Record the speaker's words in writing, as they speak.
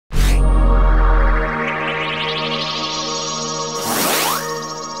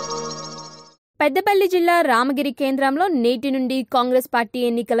పెద్దపల్లి జిల్లా రామగిరి కేంద్రంలో నేటి నుండి కాంగ్రెస్ పార్టీ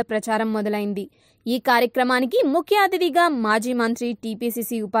ఎన్నికల ప్రచారం మొదలైంది. ఈ కార్యక్రమానికి ముఖ్య అతిథిగా మాజీ మంత్రి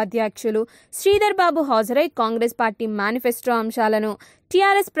టీపీసీసీ ఉపాధ్యక్షులు శ్రీధర్ బాబు హాజరై కాంగ్రెస్ పార్టీ మేనిఫెస్టో అంశాలను,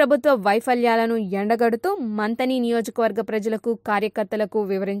 టీఆర్ఎస్ ప్రభుత్వ వైఫల్యాలను ఎండగడుతూ మంతని నియోజకవర్గ ప్రజలకు, కార్యకర్తలకు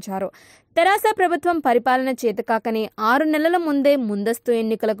వివరించారు. తెరాస ప్రభుత్వం పరిపాలన చేతకాకనే 6 నెలల ముందే ముందస్తు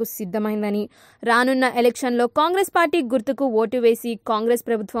ఎన్నికలకు సిద్ధమైందని, రానున్న ఎలక్షన్లో కాంగ్రెస్ పార్టీ గుర్తుకు ఓటు వేసి కాంగ్రెస్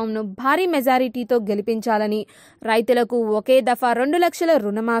ప్రభుత్వంను భారీ మెజారిటీతో గెలిపించాలని, రైతులకు ఒకే దఫా 2 లక్షల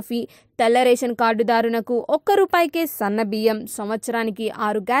రుణమాఫీ, తెల్ల రేషన్ కార్డుదారునకు ₹1 సన్న బియ్యం, సంవత్సరానికి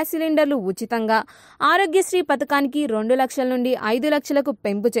 6 గ్యాస్ సిలిండర్లు ఉచితంగా, ఆరోగ్యశ్రీ పథకానికి 2 లక్షల నుండి 5 లక్షలకు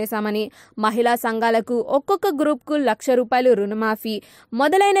పెంపు చేశామని, మహిళా సంఘాలకు ఒక్కొక్క గ్రూప్కు ₹1,00,000 రుణమాఫీ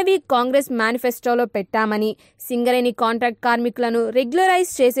మొదలైనవి కాంగ్రెస్ మేనిఫెస్టోలో పెట్టామని, సింగరేణి కాంట్రాక్ట్ కార్మికులను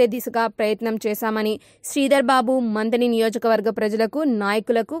రెగ్యులరైజ్ చేసే దిశగా ప్రయత్నం చేశామని శ్రీధర్ బాబు మంతని నియోజకవర్గ ప్రజలకు,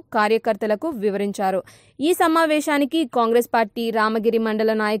 నాయకులకు, కార్యకర్తలకు వివరించారు. ఈ సమావేశానికి కాంగ్రెస్ పార్టీ రామగిరి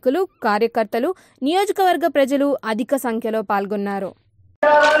మండల నాయకులు, కార్యకర్తలు, నియోజకవర్గ ప్రజలు అధిక సంఖ్యలో పాల్గొన్నారు.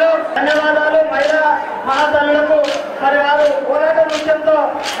 ధన్యవాదాలు మహిళా మహాతనులకు. మరి వారు పోరాట విషయంతో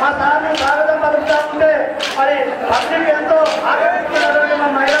మా సార్ని స్వాగతం పలుకుతా ఉంటే మరి పబ్లిక్ ఎంతో ఆకర్షిస్తున్నటువంటి మా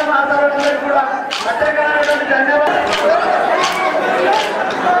మహిళా మహాతనులందరికీ కూడా ప్రత్యేకమైనటువంటి ధన్యవాదాలు.